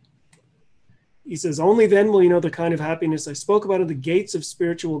 He says, only then will you know the kind of happiness I spoke about. The gates of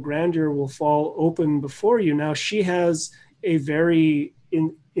spiritual grandeur will fall open before you. Now, she has a very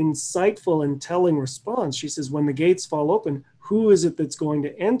insightful and telling response. She says, when the gates fall open, who is it that's going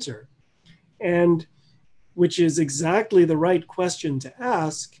to enter? And which is exactly the right question to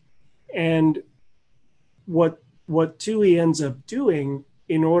ask. And what Toohey ends up doing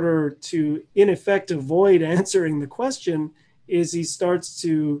in order to, in effect, avoid answering the question is he starts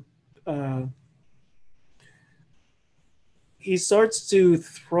to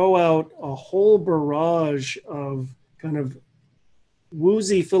throw out a whole barrage of kind of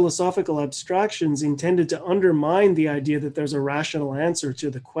woozy philosophical abstractions intended to undermine the idea that there's a rational answer to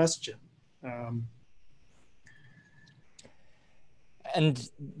the question. And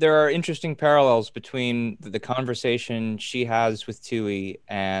there are interesting parallels between the conversation she has with Toohey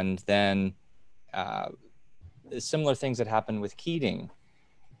and then similar things that happen with Keating,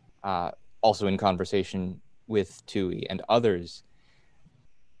 also in conversation with Toohey and others.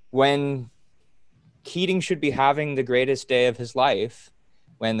 When Keating should be having the greatest day of his life,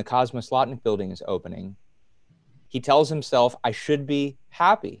 when the Cosmoslotnik building is opening, he tells himself, I should be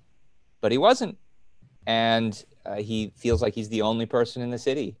happy, but he wasn't. And he feels like he's the only person in the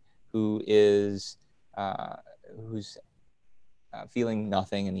city who is who's feeling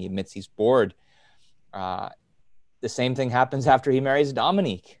nothing, and he admits he's bored. The same thing happens after he marries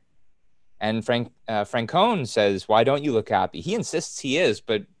Dominique. And Francone says, why don't you look happy? He insists he is,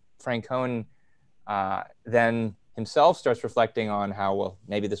 but Francone then himself starts reflecting on how, well,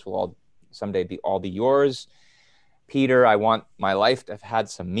 maybe this will all someday be yours. Peter, I want my life to have had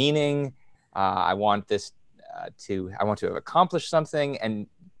some meaning. I want to have accomplished something. And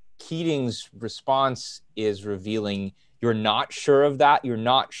Keating's response is revealing, you're not sure of that. You're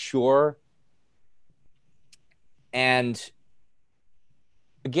not sure. And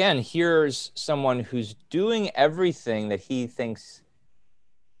again, here's someone who's doing everything that he thinks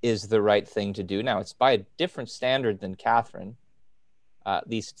is the right thing to do. Now, it's by a different standard than Catherine, at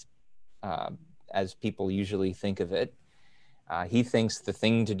least as people usually think of it. He thinks the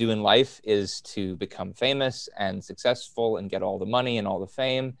thing to do in life is to become famous and successful and get all the money and all the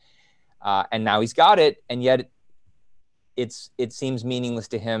fame. And now he's got it, and yet it seems meaningless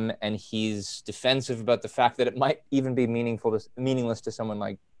to him, and he's defensive about the fact that it might even be meaningless to someone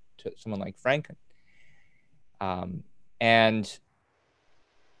like Franken. And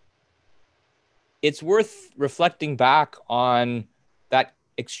it's worth reflecting back on that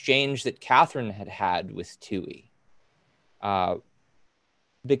exchange that Catherine had with Toohey.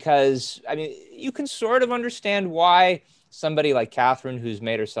 Because, I mean, you can sort of understand why somebody like Catherine, who's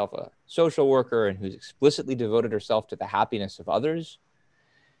made herself a social worker and who's explicitly devoted herself to the happiness of others,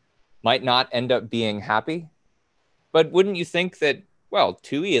 might not end up being happy. But wouldn't you think that, well,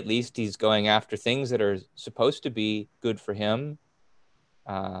 Toohey, at least he's going after things that are supposed to be good for him,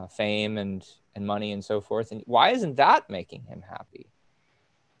 fame and money and so forth. And why isn't that making him happy?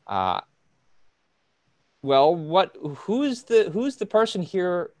 Well, who's the person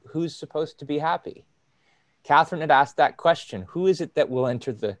here who's supposed to be happy? Catherine had asked that question. Who is it that will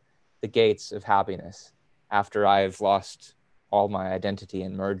enter the gates of happiness after I've lost all my identity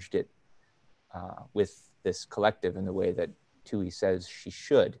and merged it with this collective in the way that Toohey says she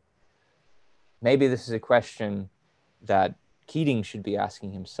should? Maybe this is a question that Keating should be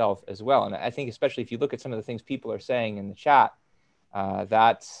asking himself as well. And I think especially if you look at some of the things people are saying in the chat,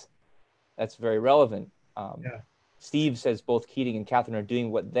 that's very relevant. Steve says both Keating and Catherine are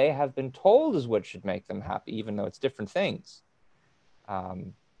doing what they have been told is what should make them happy, even though it's different things.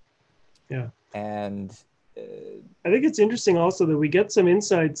 And I think it's interesting also that we get some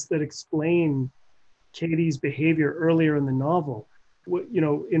insights that explain Katie's behavior earlier in the novel.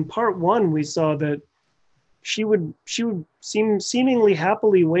 In part one, we saw that she would seemingly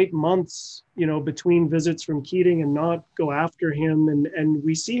happily wait months, between visits from Keating and not go after him. And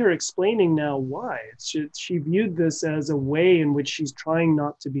we see her explaining now why. She viewed this as a way in which she's trying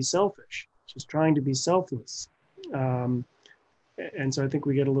not to be selfish. She's trying to be selfless. And so I think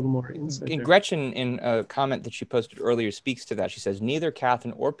we get a little more insight there. Gretchen, in a comment that she posted earlier, speaks to that. She says, neither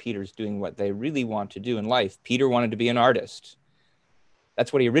Catherine or Peter's doing what they really want to do in life. Peter wanted to be an artist.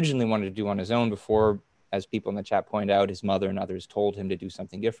 That's what he originally wanted to do on his own before, as people in the chat point out, his mother and others told him to do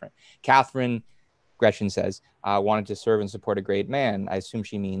something different. Catherine, Gretchen says, wanted to serve and support a great man. I assume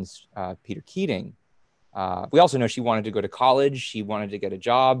she means Peter Keating. We also know she wanted to go to college. She wanted to get a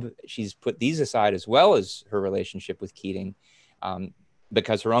job. She's put these aside as well as her relationship with Keating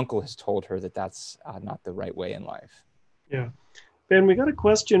because her uncle has told her that that's not the right way in life. Yeah. Ben, we got a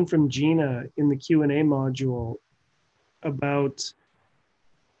question from Gina in the Q&A module about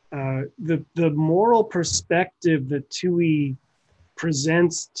the moral perspective that Toohey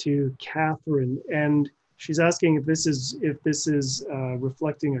presents to Catherine, and she's asking if this is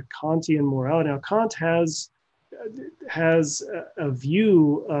reflecting a Kantian morality. Now, Kant has a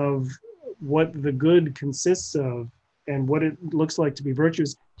view of what the good consists of and what it looks like to be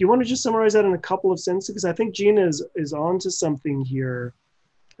virtuous. Do you want to just summarize that in a couple of sentences? Because I think Gina is onto something here.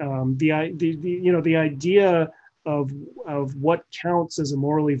 The idea of what counts as a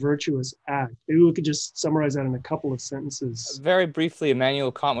morally virtuous act. Maybe we could just summarize that in a couple of sentences. Very briefly,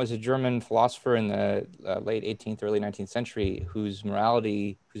 Immanuel Kant was a German philosopher in the late 18th, early 19th century whose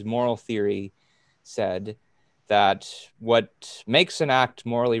moral theory said that what makes an act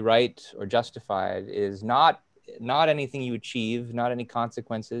morally right or justified is not anything you achieve, not any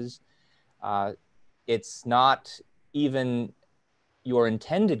consequences. It's not even your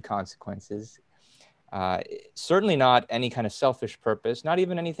intended consequences. Certainly not any kind of selfish purpose, not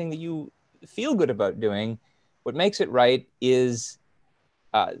even anything that you feel good about doing. What makes it right is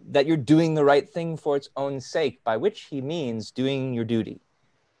that you're doing the right thing for its own sake, by which he means doing your duty,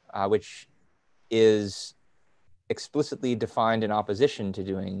 which is explicitly defined in opposition to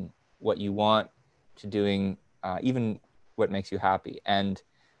doing what you want, to doing even what makes you happy. And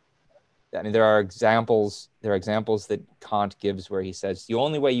I mean, there are examples that Kant gives where he says the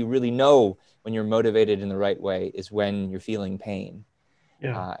only way you really know when you're motivated in the right way is when you're feeling pain.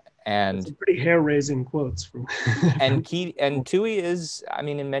 Yeah, and some pretty hair-raising quotes from. and Toohey is, I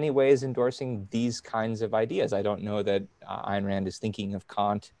mean, in many ways endorsing these kinds of ideas. I don't know that Ayn Rand is thinking of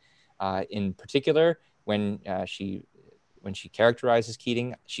Kant in particular when she characterizes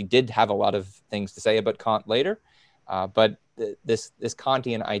Keating. She did have a lot of things to say about Kant later, but this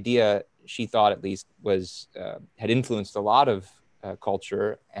Kantian idea, she thought at least, had influenced a lot of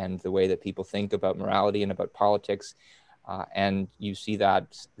culture and the way that people think about morality and about politics. And you see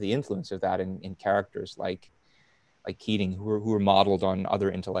that the influence of that in characters like Keating, who were modeled on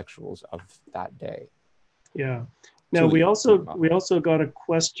other intellectuals of that day. Yeah. Now we also got a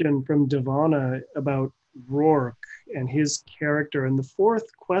question from Devana about Roark and his character. And the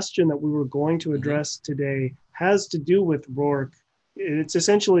fourth question that we were going to address today has to do with Roark. It's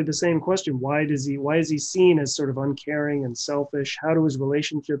essentially the same question. Why is he seen as sort of uncaring and selfish? How do his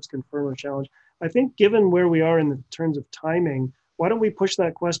relationships confirm or challenge? I think given where we are in the terms of timing, why don't we push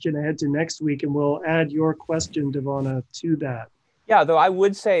that question ahead to next week, and we'll add your question, Devana, to that. Yeah, though I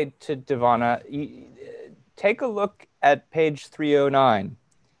would say to Devana, take a look at page 309,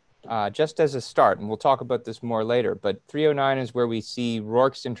 just as a start, and we'll talk about this more later, but 309 is where we see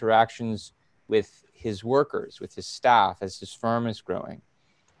Roark's interactions with his workers, with his staff, as his firm is growing.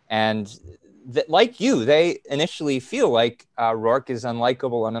 And like you, they initially feel like Roark is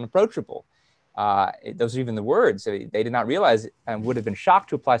unlikable and unapproachable. Those are even the words. They did not realize and would have been shocked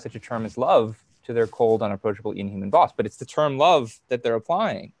to apply such a term as love to their cold, unapproachable, inhuman boss. But it's the term love that they're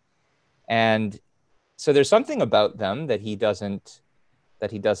applying. And so there's something about them that he doesn't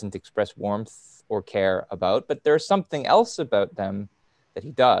express warmth or care about, but there's something else about them that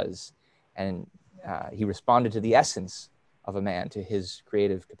he does. And he responded to the essence of a man, to his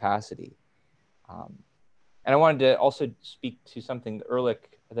creative capacity. And I wanted to also speak to something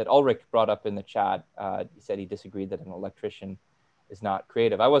that Ulrich brought up in the chat. He said he disagreed that an electrician is not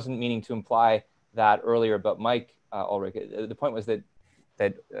creative. I wasn't meaning to imply that earlier about Mike, Ulrich. The point was that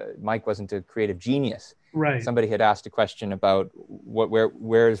Mike wasn't a creative genius. Right. Somebody had asked a question about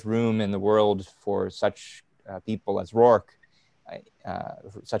where's room in the world for such people as Roark,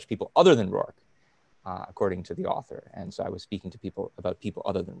 such people other than Roark, according to the author. And so I was speaking to about people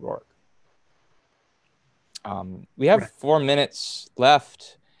other than Roark. We have 4 minutes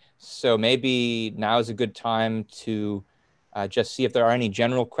left, so maybe now is a good time to just see if there are any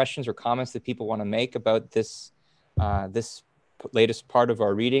general questions or comments that people want to make about this latest part of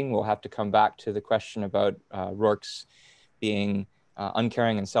our reading. We'll have to come back to the question about Roark's being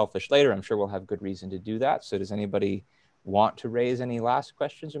uncaring and selfish later. I'm sure we'll have good reason to do that. So does anybody want to raise any last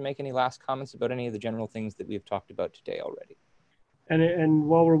questions or make any last comments about any of the general things that we've talked about today already? And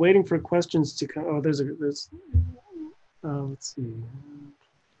while we're waiting for questions to come, let's see.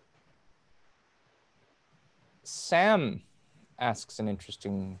 Sam asks an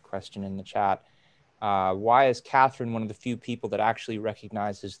interesting question in the chat. Why is Catherine one of the few people that actually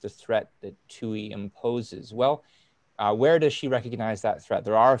recognizes the threat that Toohey imposes? Well, where does she recognize that threat?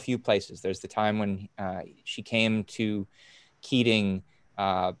 There are a few places. There's the time when she came to Keating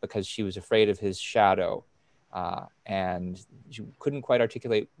because she was afraid of his shadow. And she couldn't quite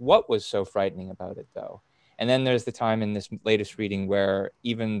articulate what was so frightening about it, though. And then there's the time in this latest reading where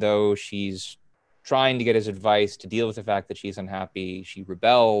even though she's trying to get his advice to deal with the fact that she's unhappy, she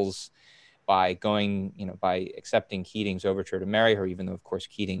rebels by accepting Keating's overture to marry her, even though, of course,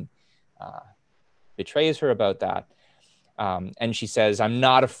 Keating betrays her about that. And she says, "I'm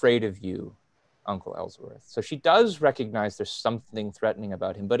not afraid of you, Uncle Ellsworth." So she does recognize there's something threatening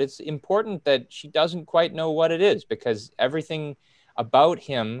about him, but it's important that she doesn't quite know what it is, because everything about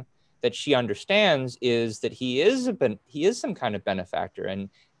him that she understands is that he is some kind of benefactor, and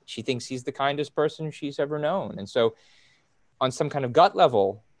she thinks he's the kindest person she's ever known. And so on some kind of gut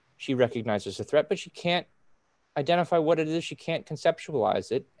level, she recognizes a threat, but she can't identify what it is. She can't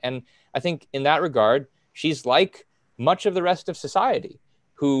conceptualize it. And I think in that regard, she's like much of the rest of society,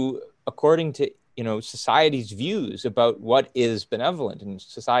 who, according to society's views about what is benevolent and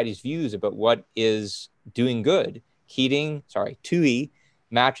society's views about what is doing good, Toohey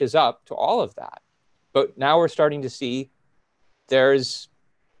matches up to all of that. But now we're starting to see there's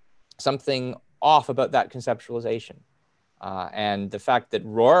something off about that conceptualization. And the fact that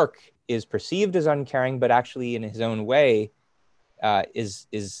Roark is perceived as uncaring, but actually in his own way is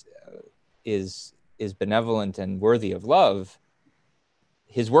benevolent and worthy of love.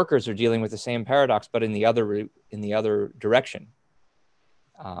 His workers are dealing with the same paradox, but in the other direction.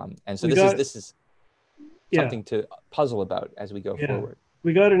 And so this is something to puzzle about as we go forward.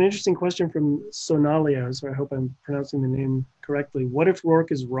 We got an interesting question from Sonalia, so I hope I'm pronouncing the name correctly. What if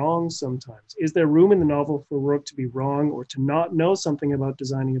Roark is wrong sometimes? Is there room in the novel for Roark to be wrong or to not know something about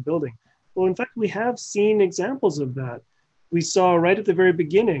designing a building? Well, in fact, we have seen examples of that. We saw right at the very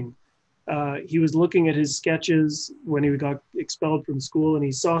beginning, he was looking at his sketches when he got expelled from school, and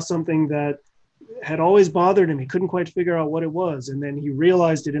he saw something that had always bothered him. He couldn't quite figure out what it was. And then he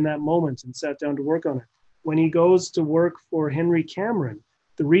realized it in that moment and sat down to work on it. When he goes to work for Henry Cameron,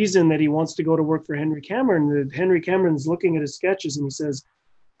 the reason that he wants to go to work for Henry Cameron, Henry Cameron's looking at his sketches and he says,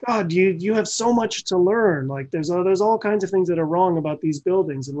 "God, you have so much to learn. Like there's all kinds of things that are wrong about these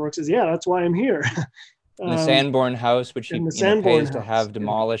buildings." And Roark says, "Yeah, that's why I'm here." The Sanborn house, which he pays to have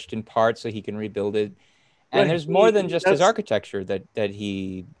demolished in part so he can rebuild it. And there's more than just his architecture that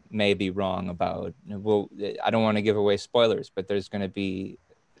he may be wrong about. Well, I don't want to give away spoilers, but there's going to be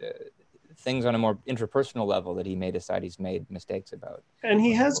things on a more interpersonal level that he may decide he's made mistakes about. And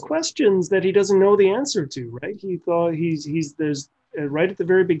he has questions that he doesn't know the answer to, right? He thought there's right at the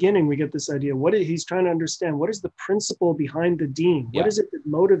very beginning, we get this idea. He's trying to understand, what is the principle behind the dean? What is it that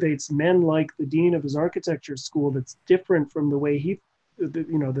motivates men like the dean of his architecture school that's different from the way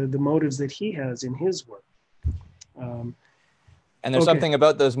the motives that he has in his work? And there's something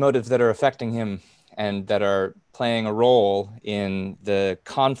about those motives that are affecting him and that are playing a role in the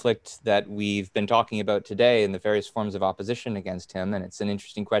conflict that we've been talking about today and the various forms of opposition against him. And it's an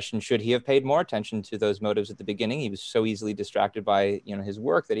interesting question. Should he have paid more attention to those motives at the beginning? He was so easily distracted by, his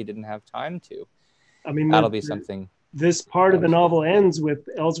work that he didn't have time to. I mean, that'll be something. This part of the novel ends with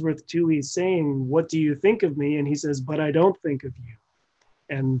Ellsworth Toohey saying, "What do you think of me?" And he says, "But I don't think of you."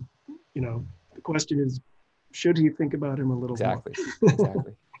 And, the question is, should he think about him a little more?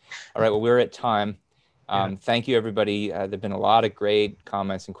 Exactly. All right. Well, we're at time. Thank you, everybody. There've been a lot of great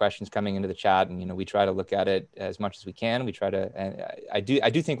comments and questions coming into the chat, and we try to look at it as much as we can. We try to, and I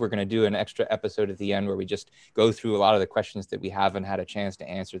do think we're going to do an extra episode at the end where we just go through a lot of the questions that we haven't had a chance to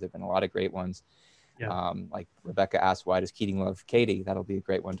answer. There've been a lot of great ones. Like Rebecca asked, "Why does Keating love Katie?" That'll be a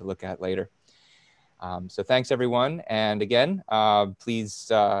great one to look at later. So thanks, everyone. And again, please.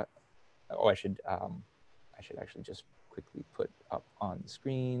 I should actually just quickly put up on the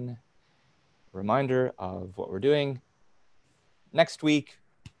screen a reminder of what we're doing. Next week,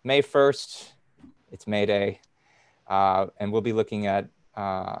 May 1st, it's May Day, and we'll be looking at,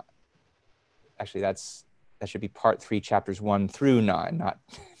 actually that should be part 3, chapters 1 through 9,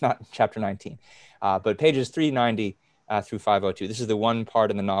 not chapter 19, but pages 390 through 502. This is the one part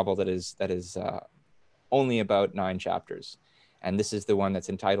in the novel that is only about 9 chapters. And this is the one that's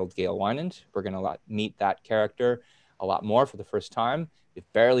entitled Gail Wynand. We're going to meet that character a lot more for the first time.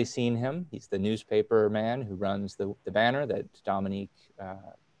 We've barely seen him. He's the newspaper man who runs the banner that Dominique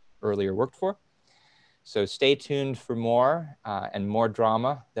earlier worked for. So stay tuned for more and more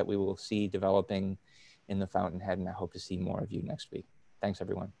drama that we will see developing in the Fountainhead. And I hope to see more of you next week. Thanks,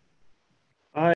 everyone.